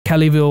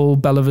Kellyville,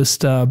 Bella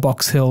Vista,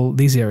 Box Hill,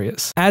 these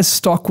areas. As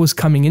stock was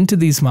coming into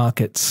these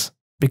markets,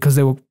 because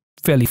they were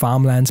fairly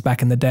farmlands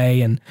back in the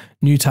day and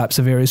new types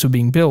of areas were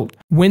being built,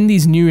 when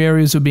these new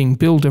areas were being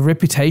built, a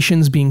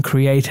reputation's being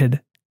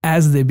created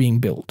as they're being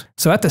built.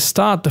 So at the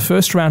start, the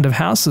first round of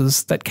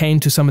houses that came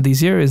to some of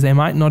these areas, they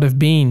might not have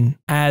been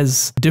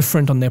as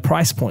different on their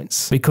price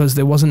points because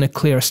there wasn't a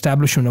clear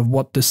establishment of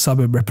what this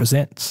suburb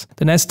represents.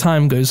 Then as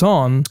time goes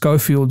on,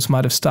 Schofields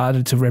might have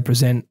started to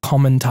represent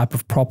common type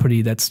of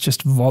property that's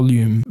just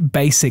volume,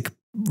 basic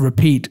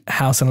repeat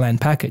house and land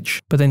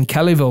package. But then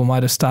Kellyville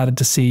might have started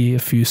to see a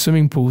few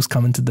swimming pools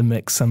come into the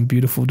mix, some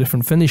beautiful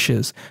different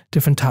finishes,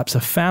 different types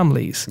of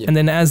families. Yeah. And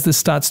then as this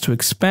starts to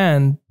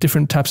expand,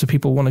 different types of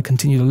people want to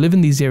continue to live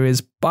in these areas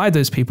by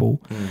those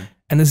people.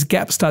 And this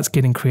gap starts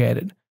getting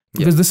created.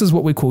 Because this is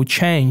what we call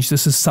change.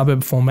 This is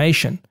suburb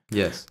formation.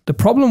 Yes. The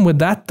problem with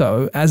that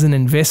though, as an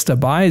investor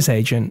buyer's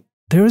agent,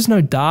 there is no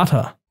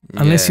data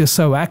unless you're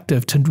so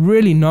active to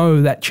really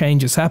know that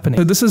change is happening.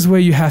 So this is where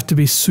you have to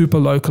be super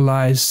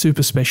localized,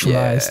 super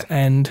specialized,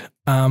 and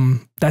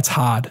that's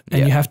hard.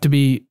 And you have to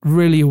be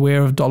really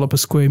aware of dollar per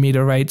square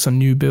meter rates on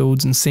new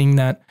builds and seeing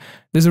that.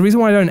 There's a reason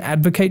why I don't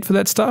advocate for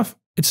that stuff.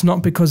 It's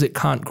not because it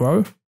can't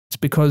grow. It's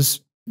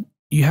because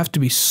you have to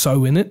be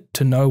so in it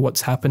to know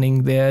what's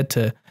happening there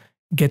to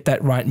get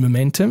that right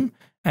momentum.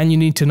 And you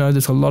need to know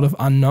there's a lot of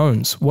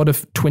unknowns. What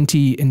if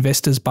 20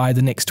 investors buy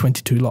the next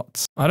 22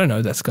 lots? I don't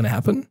know that's going to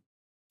happen.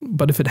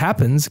 But if it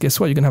happens, guess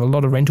what? You're going to have a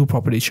lot of rental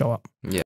properties show up. Yeah.